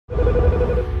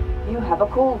have a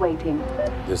call waiting.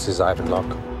 This is Ivan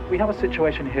Locke. We have a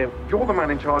situation here. You're the man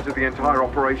in charge of the entire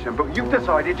operation, but you've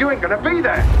decided you ain't gonna be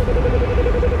there.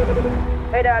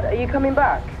 Hey, Dad, are you coming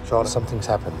back? Sean, something's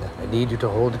happened. I need you to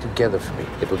hold it together for me.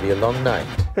 It will be a long night.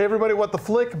 Hey everybody, What the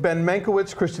Flick? Ben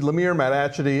Mankiewicz, Christy, Lemire, Matt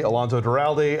Atchity, Alonso,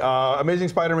 Duralde. Amazing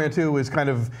Spider-Man 2 is kind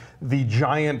of the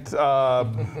giant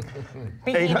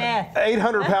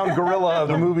 800-pound gorilla of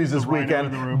the movies this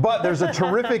weekend. But there's a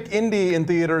terrific indie in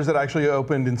theaters that actually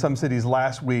opened in some cities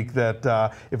last week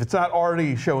that if it's not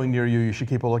already showing near you, you should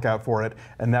keep a lookout for it,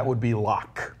 and that would be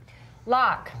Locke.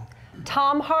 Locke.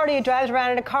 Tom Hardy drives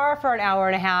around in a car for an hour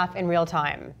and a half in real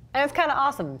time. And it's kind of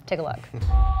awesome. Take a look.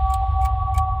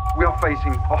 We are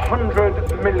facing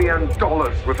 $100 million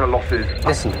worth of losses.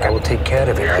 Listen, I will take care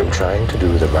of it. I'm trying to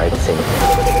do the right thing.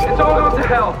 It's all gone to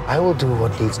hell. I will do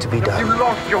what needs to be done. You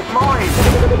lost your mind.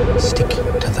 Stick to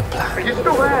the Are plan. you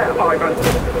still there, Ivan?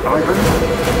 Ivan?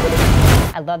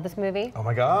 I love this movie. Oh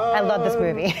my God. I love this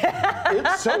movie.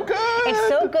 It's so good. It's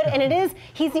so good, and it is,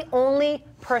 he's the only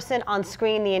person on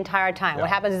screen the entire time. Yeah. What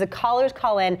happens is the callers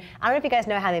call in. I don't know if you guys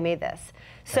know how they made this.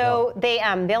 So they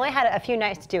only had a few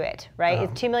nights to do it, right?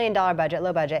 It's $2 million budget,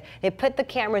 low budget. They put the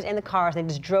cameras in the cars and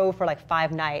they just drove for like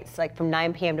 5 nights, like from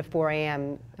 9 p.m. to 4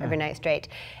 a.m. every night straight.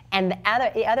 And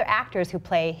the other actors who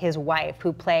play his wife,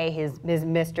 who play his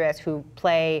mistress, who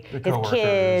play his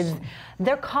kids,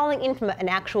 they're calling in from an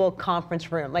actual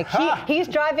conference room. Like he's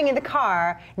driving in the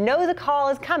car, knows a call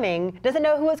is coming, doesn't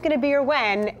know who it's going to be or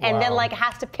when, and then like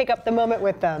has to pick up the moment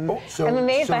with them. I'm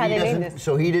amazed by how they made this.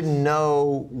 So he didn't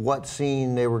know what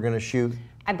scene they were going to shoot.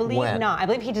 I believe not. I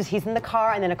believe he's in the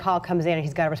car and then a call comes in and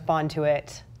he's got to respond to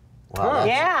it. Wow.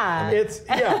 Yeah.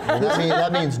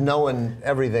 That means knowing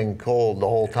everything cold the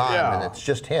whole time, and it's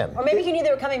just him. Or maybe he knew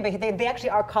they were coming, but they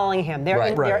actually are calling him.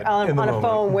 They're, they're on a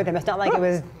phone with him. It's not like it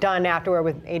was done afterward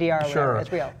with ADR or whatever.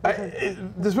 It's real.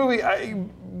 This movie,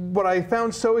 what I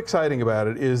found so exciting about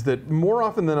it is that more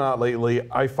often than not lately,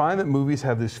 I find that movies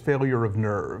have this failure of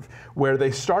nerve, where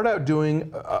they start out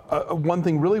doing one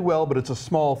thing really well, but it's a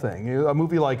small thing. A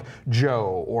movie like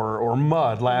Joe or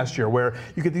Mud last year, where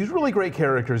you get these really great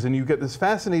characters and you get this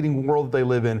fascinating world that they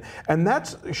live in, and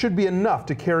that should be enough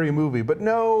to carry a movie. But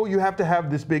no, you have to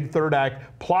have this big third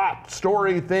act plot,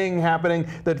 story thing happening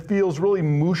that feels really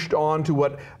mooshed on to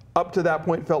what up to that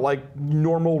point felt like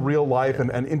normal real life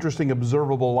and interesting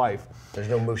observable life. There's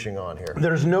no mooshing on here.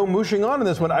 There's no mooshing on in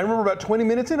this one. I remember about 20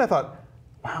 minutes in, I thought,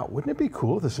 wow, wouldn't it be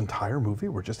cool if this entire movie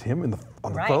were just him on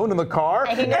the phone in the car?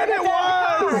 And it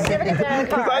was!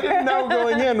 Because I didn't know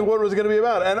going in what it was going to be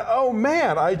about. And oh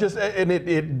man,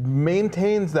 it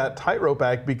maintains that tightrope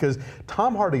act because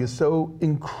Tom Hardy is so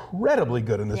incredibly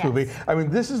good in this movie. I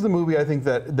mean, this is the movie I think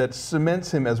that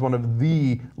cements him as one of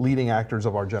the leading actors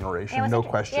of our generation, no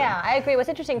question. Yeah, I agree. What's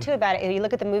interesting too about it, if you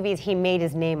look at the movies he made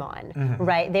his name on,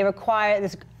 right? They require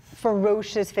this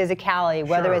ferocious physicality,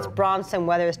 whether it's Bronson,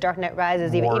 whether it's Dark Knight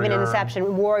Rises, even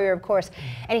Inception, Warrior, of course.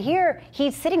 And here,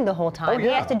 he's sitting the whole time. He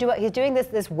has to do it. He's doing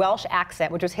this Welsh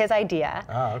accent, which was his idea,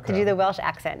 to do the Welsh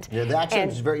accent. Yeah, the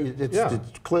accent is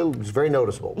it's clearly very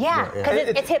noticeable. Yeah, because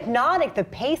it's hypnotic, the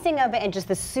pacing of it and just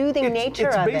the soothing nature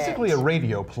of it. It's basically a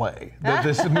radio play that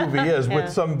this movie is with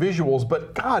some visuals,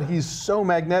 but God, he's so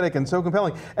magnetic and so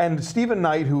compelling. And Stephen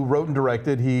Knight, who wrote and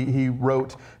directed, he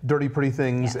wrote Dirty Pretty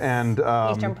Things and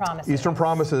Eastern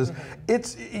Promises.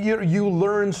 It's you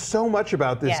learn so much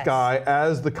about this guy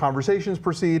as the conversations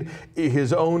proceed.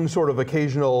 His own sort of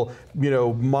occasional,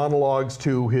 monologues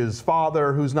to his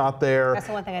father, who's not there. That's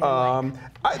the one thing I didn't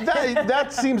like.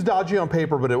 That seems dodgy on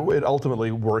paper, but it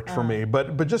ultimately worked for me.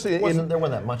 But just there wasn't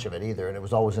that much of it either, and it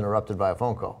was always interrupted by a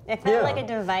phone call. It felt like a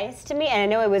device to me, and I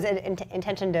know it was an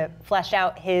intention to flesh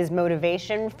out his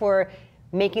motivation for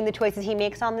making the choices he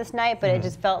makes on this night, but it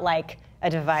just felt like a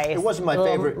device. It wasn't my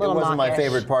favorite. It wasn't my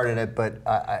favorite part in it, but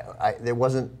it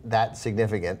wasn't that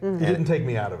significant. It didn't take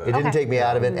me out of it. It didn't take me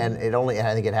out of it, and it only,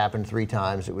 I think it happened 3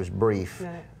 times. It was brief,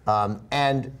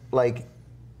 and like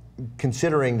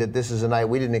considering that this is a night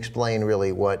we didn't explain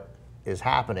really what is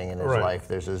happening in his life.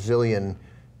 There's a zillion.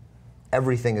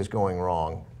 Everything is going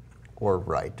wrong. Or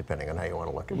right, depending on how you want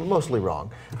to look at it. Mostly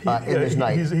wrong in this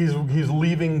night. He's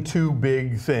leaving 2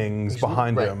 big things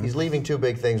behind him. He's leaving 2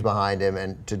 big things behind him,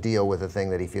 and to deal with a thing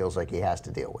that he feels like he has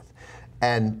to deal with,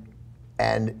 and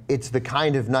it's the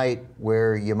kind of night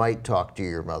where you might talk to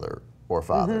your mother or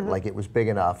father. Like it was big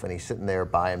enough, and he's sitting there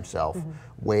by himself,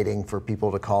 waiting for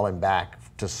people to call him back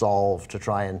to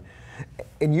try and.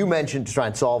 And you mentioned to try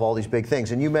and solve all these big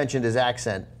things, and you mentioned his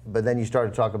accent, but then you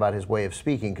started to talk about his way of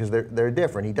speaking because they're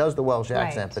different. He does the Welsh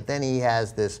accent, but then he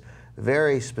has this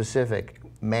very specific,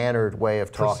 mannered way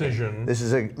of talking. Precision. This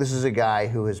is a guy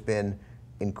who has been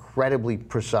incredibly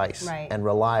precise Right. and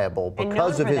reliable And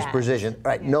because known of for his that. precision,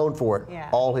 right? Known for it Yeah.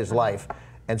 all his life.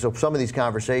 And so some of these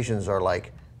conversations are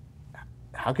like,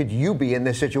 how could you be in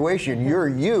this situation? You're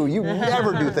you. You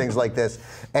never do things like this.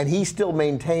 And he still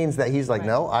maintains that he's like,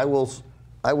 no, I will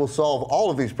solve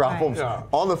all of these problems Right. Yeah.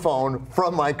 on the phone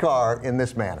from my car in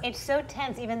this manner. It's so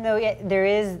tense, even though there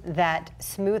is that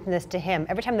smoothness to him.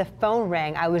 Every time the phone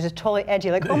rang, I was just totally edgy,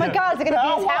 like, oh my God, is it going to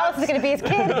be his house? Is it going to be his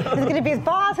kid? Is it going to be his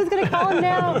boss? Who's going to call him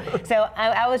now? So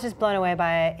I was just blown away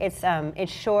by it.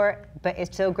 It's short, but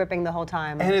it's so gripping the whole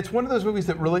time. And it's one of those movies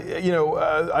that really,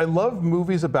 I love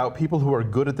movies about people who are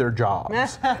good at their jobs.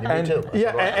 Me too.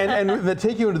 Yeah, and that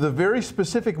take you into the very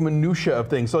specific minutia of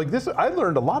things. So like this, I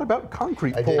learned a lot about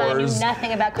concrete I did. I knew pours.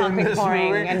 nothing about in concrete this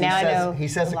pouring, movie. and now I know. He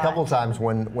says a lot. couple times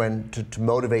when to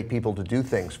motivate people to do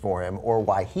things for him, or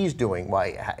why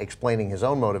explaining his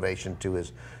own motivation to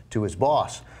his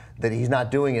boss, that he's not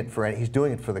doing it he's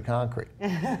doing it for the concrete.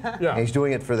 Yeah. He's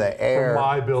doing it for the air,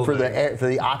 my building. for the air, for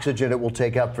the oxygen it will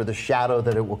take up, for the shadow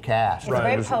that it will cast. It's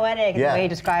very poetic in the Yeah. way he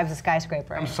describes the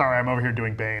skyscraper. I'm sorry, I'm over here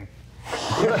doing Bane.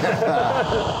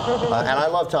 And I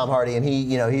love Tom Hardy, and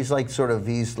he's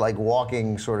like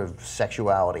walking sort of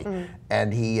sexuality,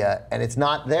 and and it's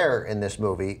not there in this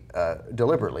movie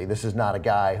deliberately. This is not a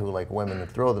guy who like women to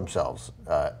throw themselves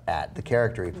at the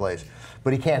character he plays,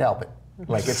 but he can't help it.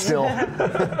 Like it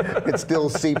still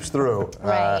seeps through.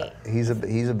 Right. He's a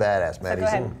badass man. So go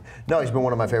ahead. He's been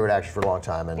one of my favorite actors for a long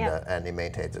time, and Yeah. and he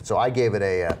maintains it. So I gave it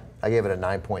a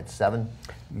 9.7.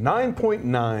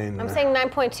 9.9. I'm saying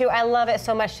 9.2. I love it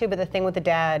so much too, but the thing with the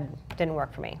dad didn't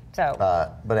work for me. So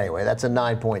But anyway, that's a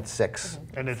 9.6.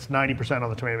 And it's 90% on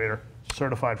the tomato meter.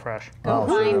 Certified fresh. go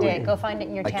find it. Go find it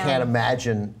in your I town. can't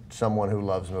imagine someone who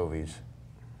loves movies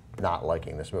not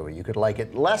liking this movie. You could like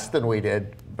it less than we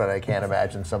did, but I can't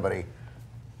imagine somebody.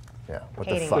 Yeah, what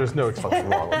Hating the fuck? it. There's no what's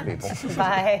wrong with people?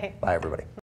 Bye. Bye, everybody.